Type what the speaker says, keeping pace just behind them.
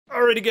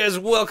Alrighty guys,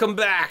 welcome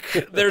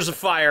back. There's a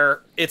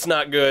fire. It's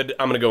not good.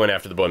 I'm gonna go in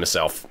after the boy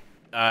myself.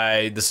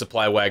 The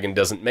supply wagon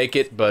doesn't make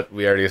it, but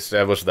we already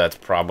established that's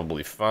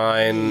probably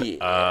fine.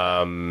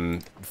 Yeah.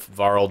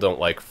 Varl don't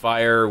like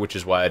fire, which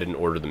is why I didn't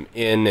order them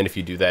in, and if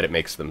you do that, it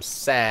makes them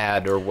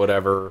sad or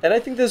whatever. And I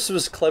think this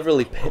was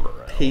cleverly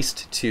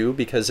paced, too,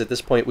 because at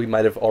this point we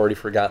might have already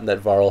forgotten that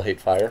Varl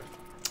hate fire.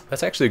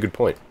 That's actually a good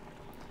point.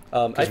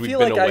 Because we've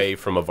been away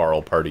from a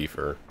Varl party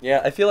for... Yeah,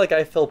 I feel like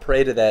I fell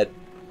prey to that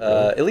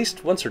at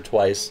least once or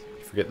twice.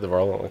 You forget the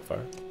Varl don't like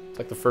fire? It's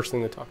like the first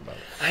thing they talk about.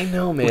 I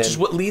know, man. Which is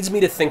what leads me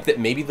to think that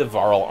maybe the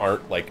Varl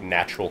aren't like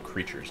natural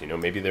creatures. You know,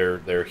 maybe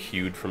they're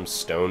hewed from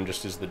stone,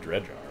 just as the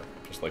Dredge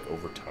are. Just like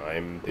over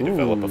time, they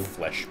develop a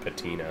flesh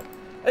patina.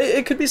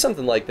 It could be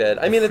something like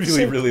that. I mean, it's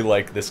really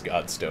like this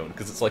godstone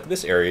because it's like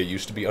this area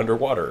used to be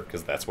underwater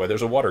because that's why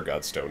there's a water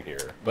godstone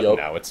here, but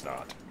now it's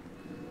not.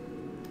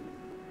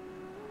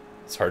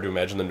 It's hard to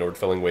imagine the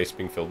Nordfelling Waste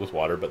being filled with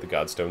water, but the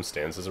godstone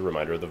stands as a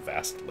reminder of the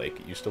vast lake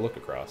it used to look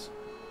across.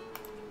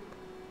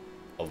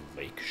 A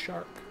lake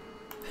shark?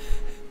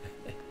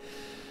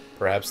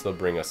 Perhaps they'll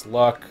bring us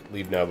luck.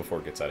 Leave now before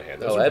it gets out of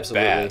hand. Those are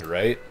absolutely bad,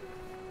 right?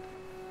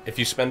 If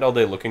you spend all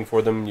day looking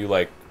for them, you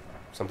like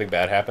something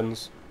bad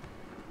happens.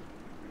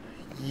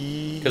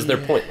 Because they're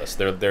pointless.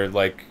 They're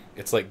like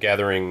it's like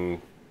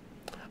gathering.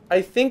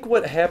 I think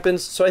what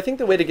happens. So I think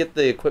the way to get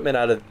the equipment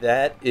out of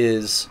that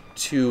is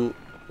to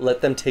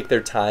let them take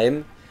their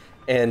time,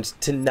 and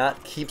to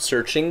not keep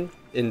searching,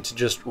 and to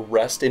just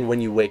rest. And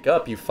when you wake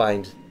up, you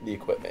find the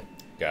equipment.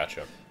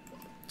 Gotcha.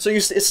 So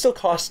it still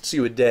costs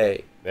you a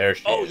day. There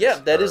she is. Oh yeah,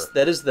 that is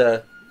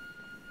the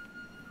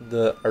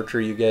archer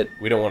you get.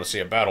 We don't want to see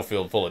a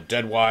battlefield full of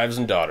dead wives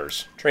and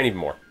daughters. Train even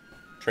more.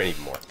 Train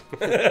even more.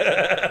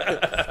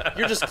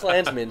 You're just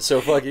clansmen, so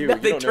fuck you.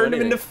 They turned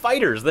them into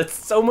fighters. That's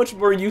so much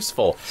more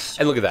useful.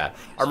 And look at that.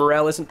 Our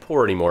morale isn't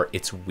poor anymore.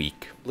 It's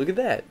weak. Look at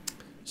that.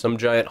 Some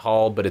giant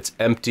hall, but it's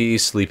empty,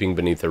 sleeping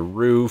beneath a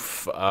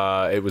roof.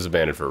 It was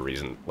abandoned for a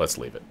reason. Let's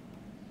leave it.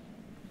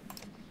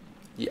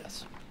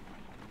 Yes.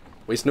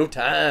 Waste no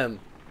time.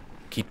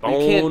 Keep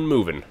on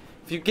moving.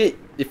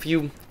 If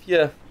you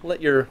let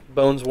your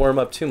bones warm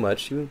up too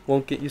much, you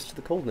won't get used to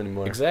the cold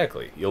anymore.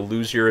 Exactly. You'll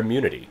lose your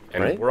immunity.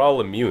 And right? we're all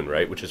immune,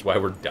 right? Which is why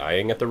we're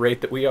dying at the rate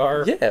that we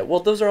are. Yeah,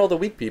 well, those are all the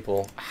weak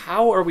people.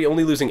 How are we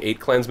only losing 8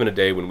 clansmen a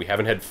day when we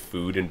haven't had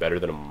food in better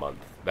than a month?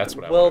 That's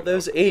what I Well, want to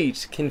those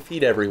 8 can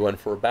feed everyone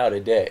for about a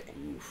day.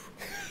 Oof.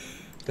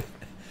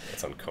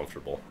 That's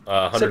uncomfortable.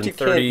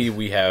 130,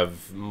 we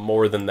have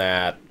more than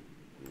that.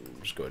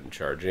 Just go ahead and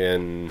charge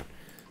in.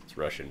 Let's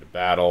rush into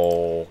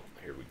battle.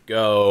 Here we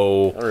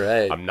go. All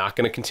right. I'm not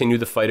going to continue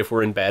the fight if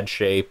we're in bad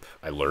shape.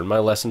 I learned my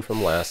lesson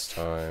from last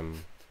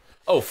time.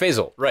 Oh,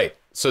 Faisal, right.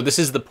 So this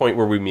is the point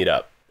where we meet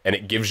up. And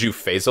it gives you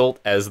Faisal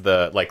as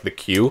the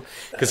queue.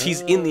 Because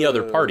he's in the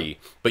other party.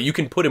 But you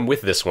can put him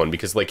with this one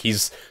because like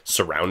he's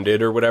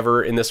surrounded or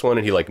whatever in this one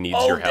and he like needs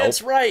your help. Oh,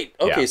 that's right.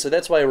 Okay, Yeah. so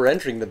that's why we're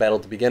entering the battle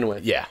to begin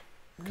with. Yeah.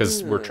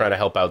 Because we're trying to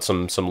help out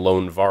some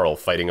lone Varl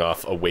fighting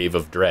off a wave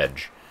of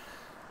Dredge.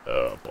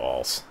 Oh,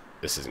 balls.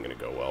 This isn't going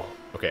to go well.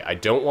 Okay, I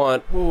don't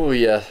want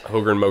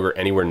Hogre and Mogre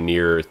anywhere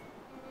near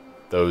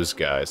those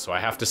guys, so I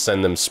have to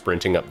send them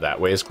sprinting up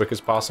that way as quick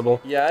as possible.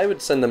 Yeah, I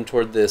would send them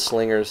toward the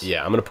slingers.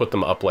 Yeah, I'm going to put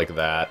them up like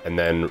that, and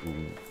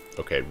then...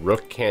 Okay,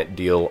 Rook can't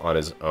deal on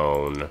his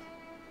own.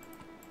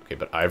 Okay,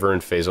 but Ivor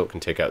and Faisal can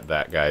take out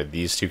that guy.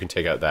 These 2 can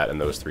take out that,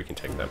 and those 3 can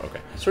take them. Okay.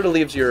 Sort of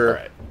leaves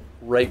your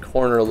right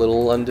corner a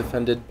little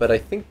undefended, but I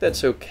think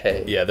that's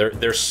okay. Yeah,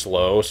 they're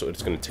slow, so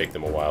it's going to take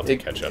them a while to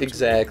catch up.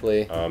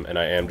 Exactly. And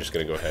I am just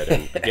going to go ahead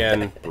and,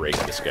 again, break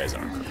this guy's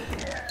arm.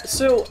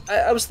 So,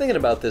 I was thinking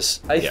about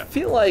this. I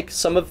feel like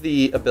some of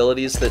the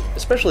abilities that,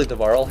 especially the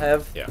Varl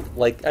have,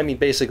 like, I mean,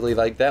 basically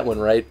like that one,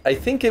 right? I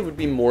think it would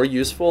be more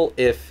useful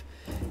if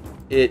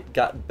it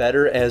got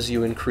better as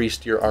you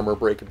increased your armor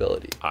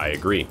breakability. I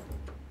agree.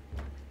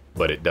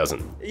 But it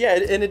doesn't. Yeah,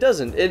 and it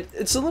doesn't.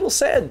 It's a little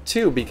sad,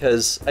 too,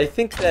 because I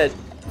think that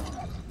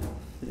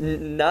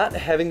not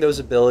having those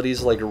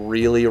abilities, like,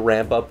 really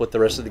ramp up with the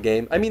rest of the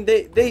game. I mean,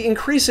 they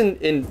increase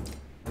in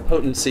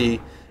potency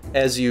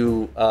as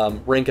you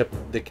rank up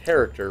the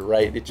character,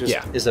 right? It just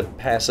is a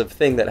passive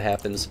thing that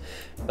happens.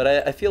 But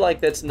I feel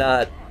like that's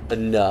not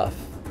enough.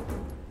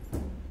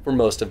 For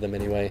most of them,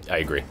 anyway. I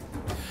agree.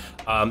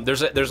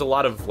 There's a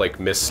lot of, like,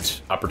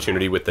 missed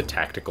opportunity with the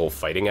tactical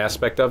fighting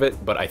aspect of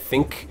it, but I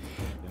think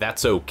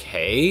that's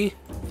okay,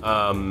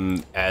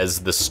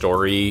 as the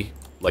story,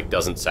 like,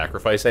 doesn't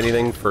sacrifice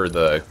anything for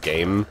the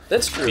game.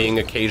 That's true. Being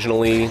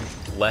occasionally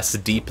less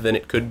deep than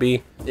it could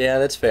be. Yeah,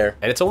 that's fair.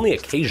 And it's only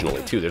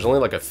occasionally, too. There's only,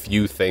 like, a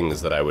few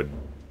things that I would,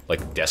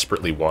 like,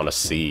 desperately want to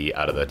see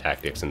out of the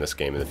tactics in this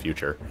game in the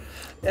future.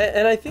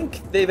 And I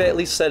think they've at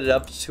least set it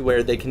up to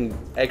where they can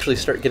actually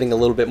start getting a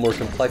little bit more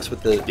complex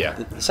with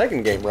the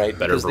second game, right?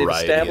 Better because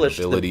variety they've established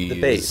of abilities,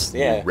 the base.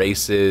 Yeah.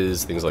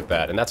 races, things like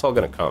that. And that's all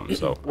going to come,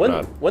 so...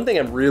 One thing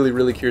I'm really,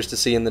 really curious to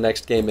see in the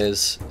next game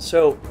is...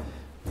 So,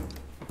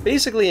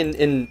 basically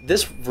in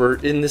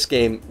this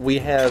game, we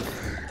have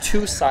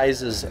 2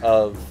 sizes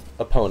of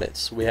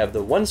opponents. We have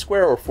the 1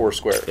 square or 4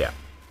 square. Yeah.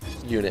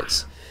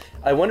 units.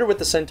 I wonder with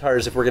the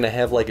centaurs if we're gonna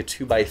have like a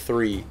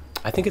 2x3.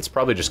 I think it's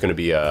probably just going to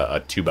be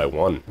a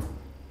 2x1.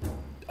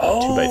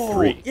 Oh,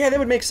 2x3. Yeah, that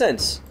would make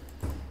sense.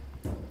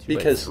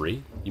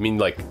 2x3? You mean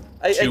like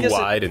I two guess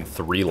wide and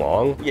 3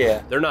 long?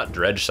 Yeah. They're not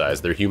dredge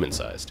sized, they're human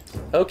sized.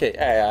 Okay,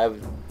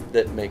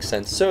 that makes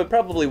sense. So it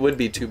probably would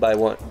be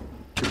 2x1.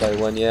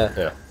 2x1, yeah.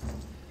 Yeah.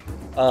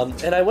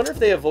 And I wonder if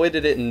they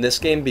avoided it in this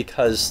game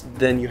because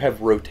then you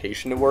have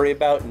rotation to worry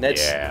about, and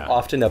that's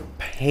often a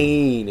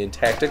pain in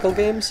tactical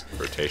games.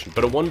 Rotation.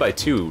 But a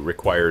 1x2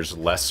 requires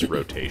less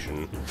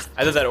rotation.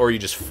 Either that or you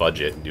just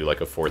fudge it and do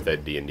like a 4th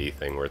ed D&D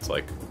thing where it's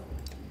like,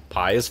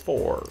 pi is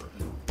 4.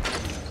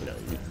 You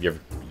know,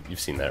 you've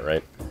seen that,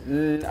 right?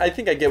 I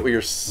think I get what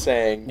you're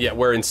saying. Yeah,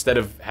 where instead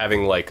of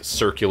having like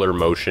circular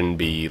motion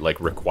be like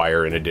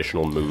require an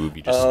additional move,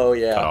 you just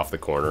cut off the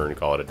corner and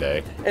call it a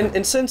day.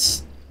 And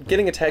since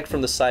getting attacked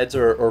from the sides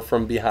or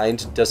from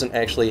behind doesn't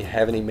actually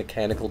have any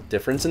mechanical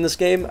difference in this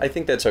game, I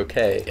think that's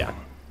okay. Yeah.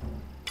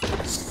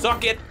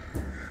 Suck it!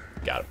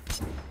 Got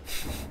it.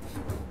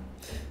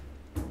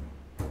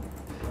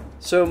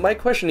 So my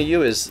question to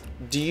you is,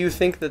 do you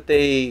think that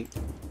they,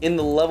 in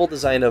the level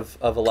design of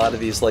a lot of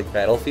these like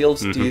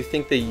battlefields, do you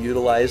think they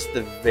utilize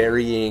the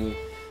varying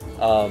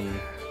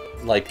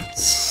like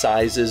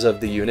sizes of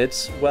the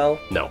units well?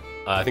 No.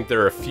 I think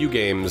there are a few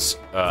games,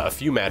 a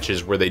few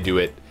matches where they do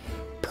it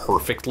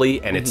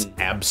perfectly and it's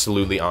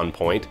absolutely on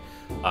point.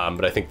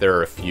 But I think there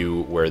are a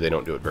few where they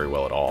don't do it very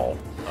well at all.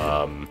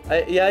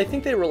 I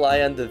think they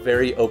rely on the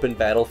very open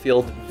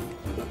battlefield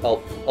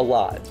a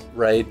lot,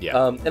 right?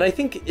 Yeah. And I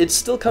think it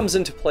still comes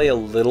into play a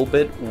little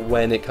bit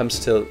when it comes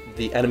to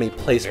the enemy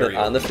placement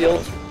on the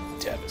field.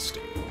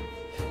 Devastating.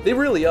 They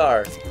really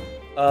are.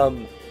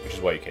 Which is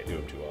why you can't do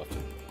them too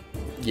often.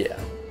 Yeah.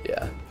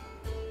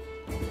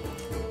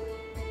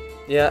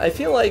 Yeah, I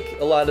feel like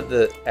a lot of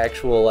the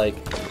actual, like,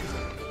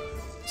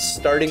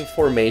 starting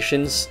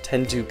formations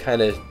tend to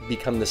kind of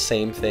become the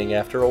same thing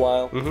after a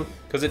while.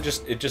 Because it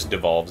just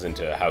devolves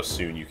into how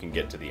soon you can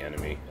get to the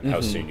enemy and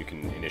how soon you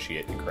can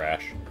initiate the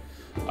crash.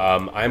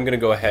 I'm going to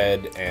go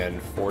ahead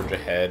and forge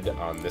ahead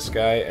on this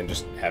guy and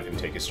just have him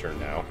take his turn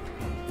now.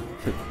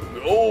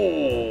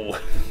 Oh!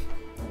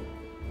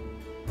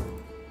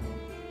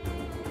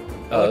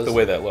 I like the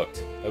way that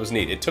looked. That was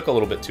neat. It took a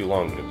little bit too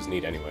long, but it was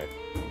neat anyway.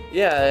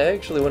 Yeah, I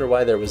actually wonder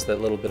why there was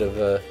that little bit of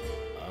a...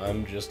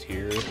 I'm just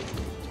here to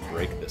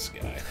break this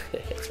guy.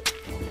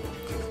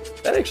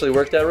 That actually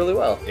worked out really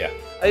well. Yeah.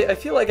 I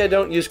feel like I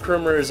don't use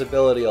Krumr's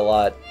ability a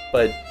lot,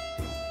 but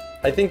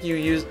I think you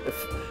use...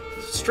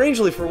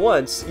 Strangely, for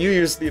once, you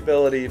used the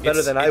ability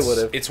better than I would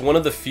have. It's one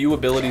of the few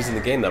abilities in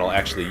the game that I'll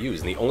actually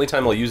use, and the only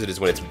time I'll use it is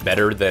when it's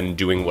better than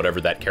doing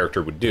whatever that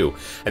character would do.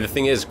 And the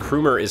thing is,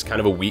 Krumr is kind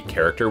of a weak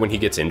character when he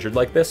gets injured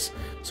like this,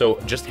 so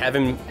just have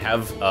him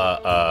have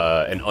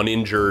an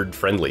uninjured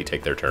friendly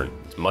take their turn.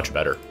 It's much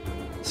better.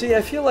 See,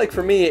 I feel like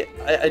for me,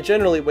 I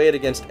generally weigh it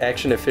against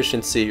action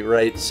efficiency,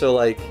 right? So,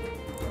 like,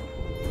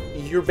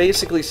 you're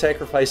basically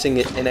sacrificing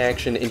it in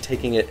action and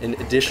taking an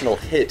additional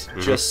hit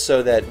just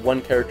so that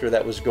one character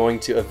that was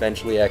going to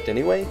eventually act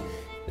anyway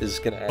is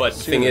going to act But the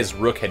thing is,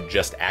 Rook had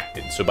just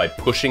acted, so by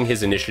pushing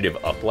his initiative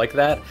up like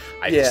that,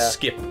 I just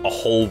skip a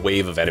whole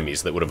wave of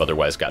enemies that would have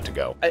otherwise got to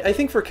go. I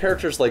think for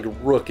characters like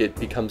Rook, it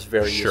becomes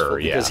very useful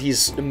because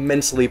he's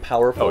immensely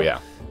powerful. Oh, yeah.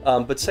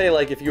 But say,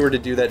 like, if you were to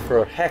do that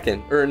for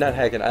Hacken, or not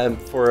Hacken,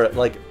 for,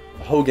 like,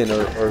 Hogan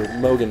or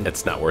Mogan.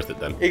 It's not worth it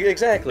then.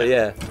 Exactly,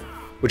 yeah.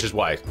 Which is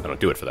why I don't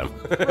do it for them.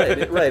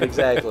 right,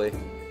 exactly.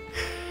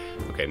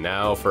 Okay,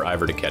 now for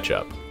Ivor to catch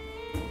up.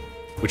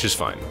 Which is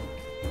fine.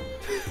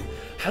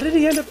 How did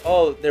he end up?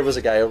 Oh, there was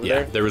a guy over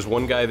there? Yeah, there was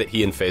one guy that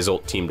he and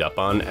Faisal teamed up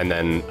on, and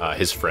then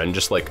his friend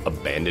just, like,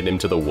 abandoned him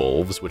to the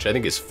wolves, which I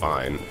think is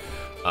fine.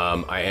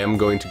 I am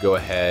going to go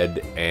ahead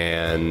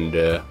and...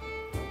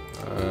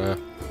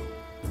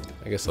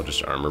 I guess I'll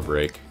just armor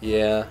break.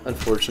 Yeah,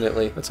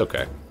 unfortunately. That's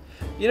okay.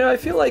 You know, I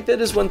feel like that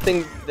is one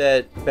thing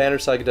that Banner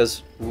Saga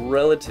does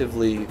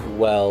relatively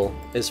well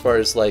as far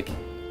as, like,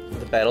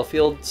 the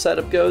battlefield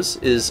setup goes,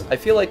 is I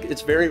feel like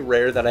it's very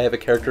rare that I have a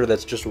character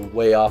that's just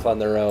way off on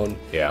their own,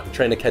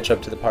 trying to catch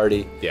up to the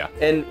party. Yeah.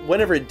 And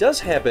whenever it does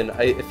happen,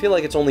 I feel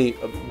like it's only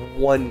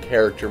one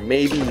character,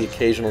 maybe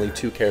occasionally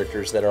two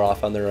characters that are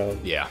off on their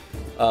own. Yeah.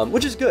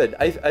 Which is good.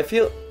 I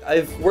feel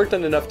I've worked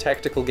on enough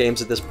tactical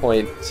games at this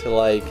point to,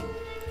 like...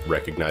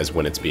 recognize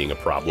when it's being a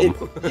problem.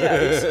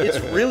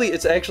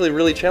 It's actually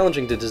really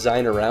challenging to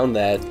design around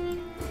that.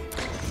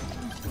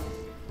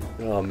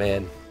 Oh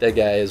man, that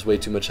guy has way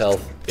too much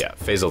health. Yeah,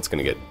 Faisal's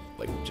gonna get,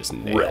 like, just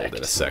nailed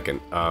in a second,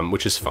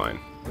 which is fine.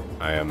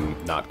 I am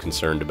not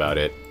concerned about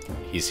it.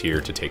 He's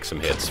here to take some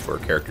hits for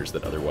characters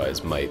that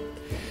otherwise might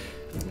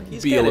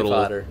be a little...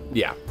 fodder.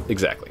 Yeah,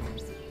 exactly.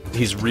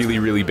 He's really,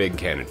 really big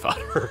cannon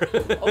fodder.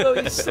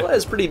 Although he still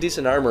has pretty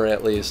decent armor,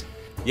 at least.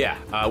 Yeah,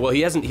 well,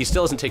 he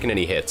still hasn't taken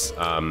any hits,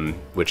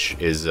 which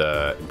is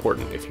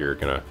important if you're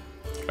gonna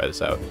try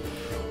this out.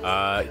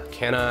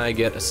 Can I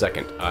get a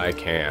second? I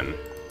can,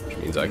 which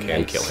means I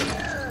can kill him.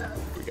 Here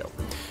we go.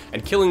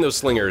 And killing those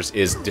slingers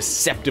is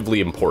deceptively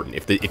important.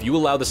 If you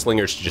allow the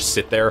slingers to just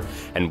sit there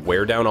and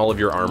wear down all of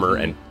your armor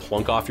and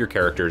plunk off your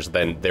characters,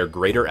 then their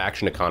greater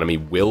action economy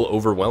will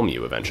overwhelm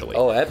you eventually.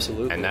 Oh,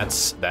 absolutely. And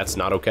that's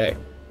not okay.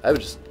 I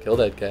would just kill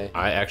that guy.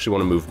 I actually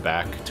want to move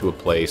back to a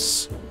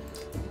place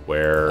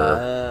where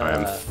I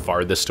am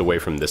farthest away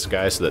from this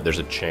guy so that there's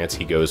a chance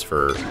he goes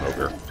for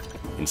Ogre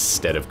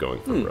instead of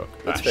going for Rook.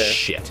 That's fair.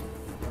 Shit.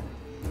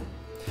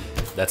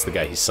 That's the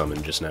guy he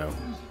summoned just now.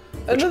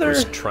 Which I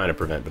was trying to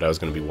prevent, but I was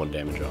going to be 1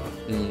 damage off.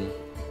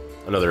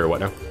 Another what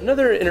now?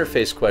 Another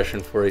interface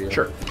question for you.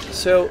 Sure.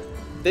 So,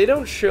 they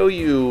don't show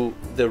you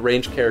the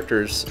range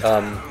characters,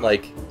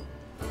 like,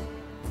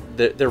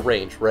 their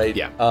range, right?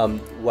 Yeah.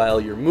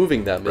 While you're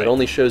moving them. Right. It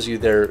only shows you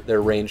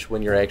their range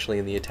when you're actually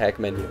in the attack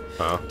menu.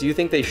 Do you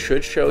think they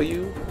should show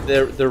you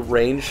their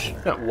range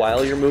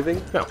while you're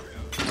moving? No.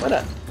 Why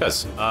not?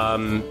 Because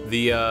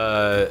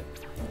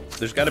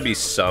there's got to be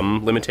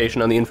some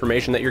limitation on the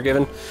information that you're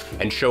given,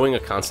 and showing a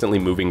constantly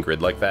moving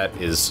grid like that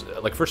is,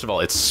 like, first of all,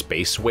 it's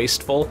space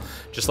wasteful.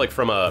 Just like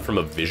from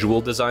a visual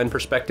design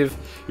perspective,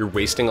 you're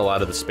wasting a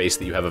lot of the space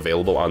that you have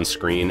available on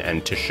screen,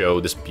 and to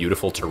show this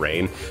beautiful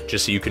terrain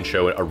just so you can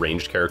show a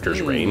ranged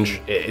character's range,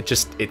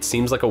 it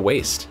seems like a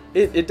waste.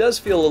 It does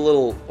feel a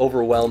little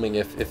overwhelming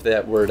if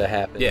that were to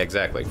happen. Yeah,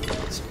 exactly.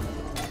 It's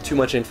too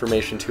much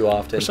information too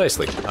often.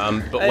 Precisely.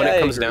 But when it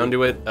comes down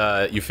to it,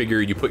 you figure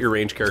you put your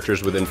range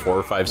characters within 4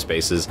 or 5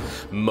 spaces.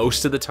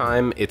 Most of the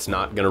time, it's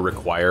not going to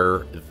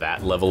require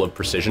that level of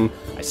precision.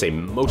 I say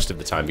most of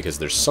the time because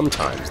there's some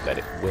times that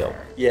it will.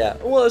 Yeah,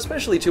 well,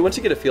 especially too, once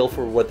you get a feel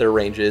for what their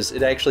range is,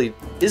 it actually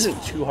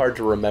isn't too hard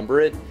to remember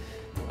it.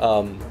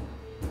 But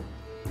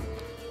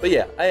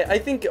yeah, I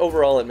think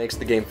overall it makes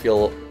the game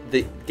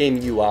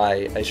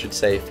UI, I should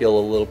say, feel a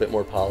little bit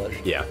more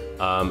polished. Yeah.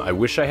 I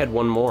wish I had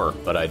one more,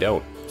 but I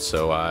don't.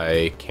 So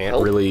I can't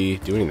really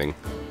do anything.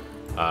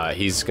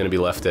 He's going to be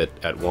left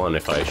at 1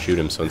 if I shoot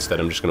him, so instead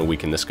I'm just going to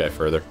weaken this guy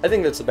further. I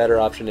think that's a better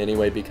option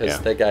anyway, because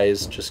that guy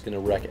is just going to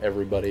wreck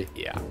everybody.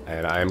 Yeah,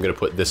 and I'm going to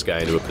put this guy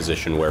into a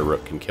position where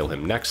Rook can kill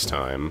him next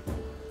time.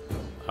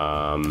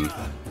 I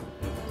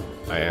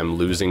am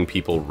losing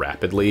people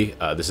rapidly.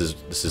 This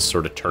is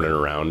sort of turning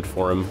around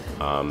for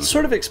him.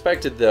 Sort of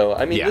expected, though.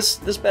 I mean,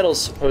 this battle's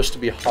supposed to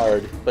be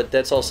hard, but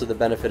that's also the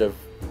benefit of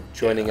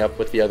joining up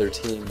with the other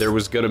team. There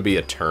was going to be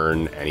a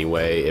turn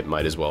anyway. It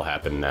might as well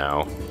happen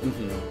now.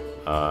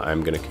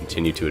 I'm going to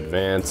continue to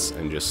advance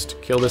and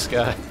just kill this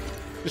guy.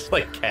 Just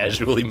like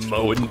casually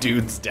mowing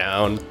dudes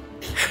down.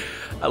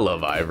 I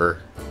love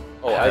Ivor.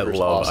 Oh, Ivor's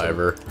awesome.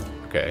 Ivor.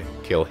 Okay,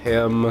 kill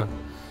him.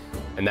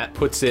 And that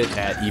puts it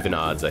at even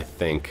odds, I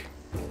think.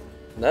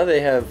 Now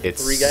they have 3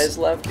 guys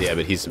left. Yeah,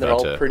 but he's they're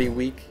all pretty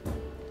weak.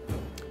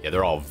 Yeah,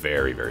 they're all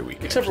very, very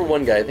weak. Except for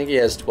one guy. I think he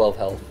has 12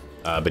 health.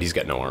 But he's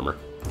got no armor.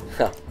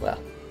 Oh, well.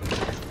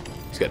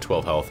 He's got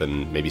 12 health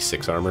and maybe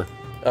 6 armor.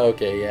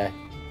 Okay, yeah.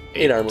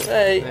 8 armor.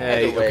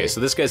 Hey, okay, so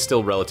this guy's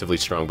still relatively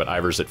strong, but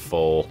Ivor's at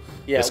full.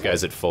 Yeah, this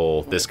guy's at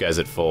full. This guy's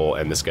at full,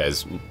 and this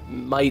guy's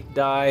might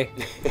die.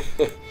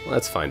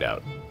 Let's find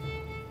out.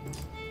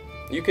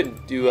 You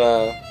could do.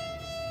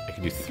 I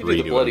could do 3. You could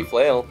do the bloody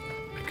flail.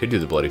 I could do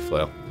the bloody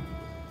flail.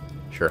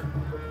 Sure.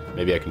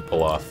 Maybe I can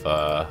pull off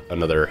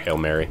another Hail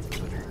Mary.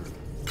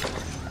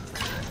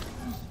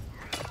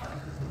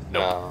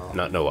 No,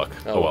 no luck.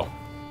 Oh well,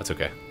 that's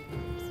okay.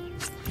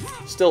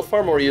 Still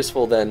far more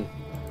useful than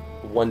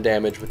 1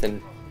 damage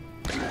within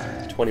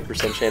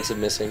 20% chance of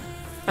missing.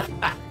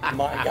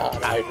 My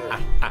God, Ivor.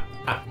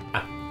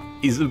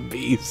 He's a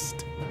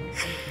beast.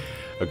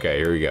 Okay,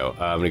 here we go.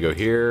 I'm gonna go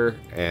here,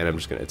 and I'm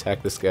just gonna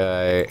attack this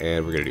guy,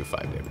 and we're gonna do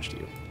 5 damage to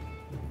you.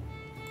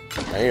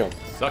 Damn.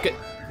 Suck it.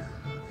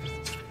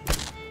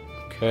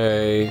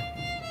 Okay.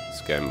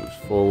 This guy moves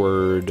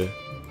forward.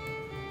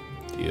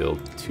 Deal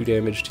 2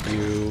 damage to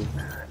you.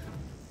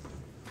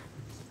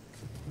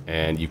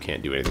 And you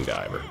can't do anything to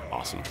Ivor.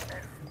 Awesome.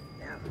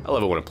 I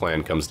love it when a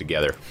plan comes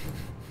together.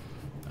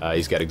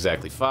 He's got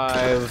exactly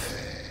 5.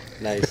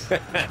 Nice.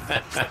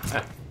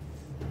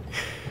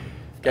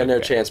 Got no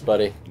chance,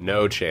 buddy.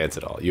 No chance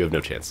at all. You have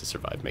no chance to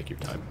survive. Make your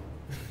time.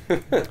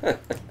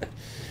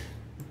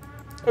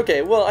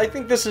 Okay, well, I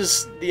think this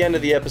is the end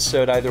of the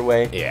episode either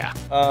way. Yeah.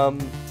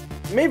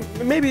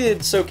 Maybe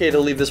it's okay to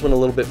leave this one a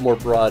little bit more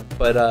broad,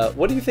 but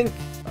what do you think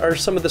are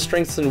some of the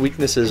strengths and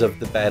weaknesses of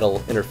the battle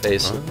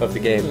interface of the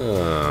game?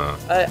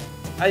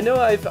 I know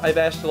I've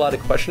asked a lot of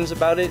questions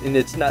about it, and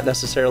it's not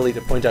necessarily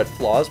to point out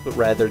flaws, but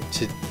rather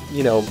to,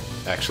 you know...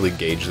 actually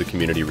gauge the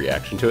community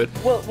reaction to it?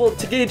 Well,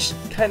 to gauge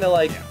kind of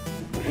like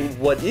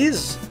what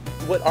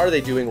are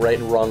they doing right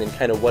and wrong, and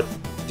kind of what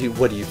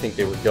do you think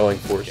they were going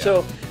for. Yeah.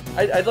 So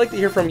I'd like to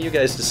hear from you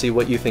guys to see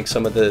what you think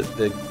some of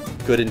the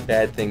good and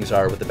bad things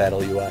are with the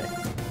battle UI.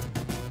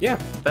 Yeah,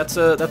 that's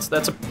a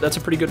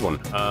pretty good one.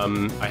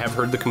 I have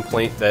heard the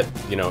complaint that,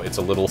 you know, it's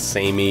a little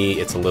samey,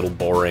 it's a little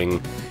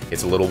boring,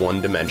 it's a little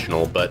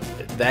one-dimensional, but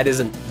that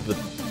isn't the...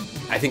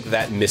 I think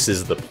that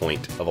misses the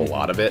point of a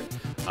lot of it.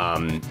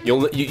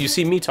 You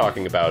see me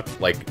talking about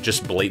like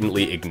just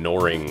blatantly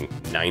ignoring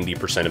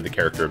 90% of the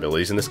character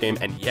abilities in this game,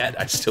 and yet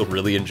I still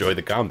really enjoy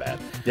the combat.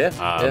 Yeah.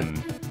 I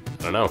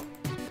don't know.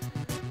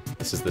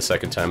 This is the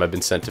second time I've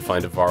been sent to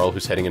find a Varl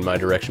who's heading in my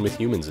direction with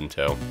humans in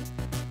tow.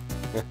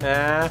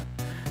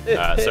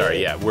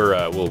 Sorry, yeah,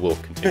 we'll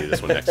continue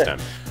this one next time.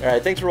 All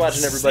right, thanks for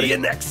watching, everybody. See you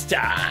next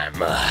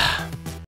time.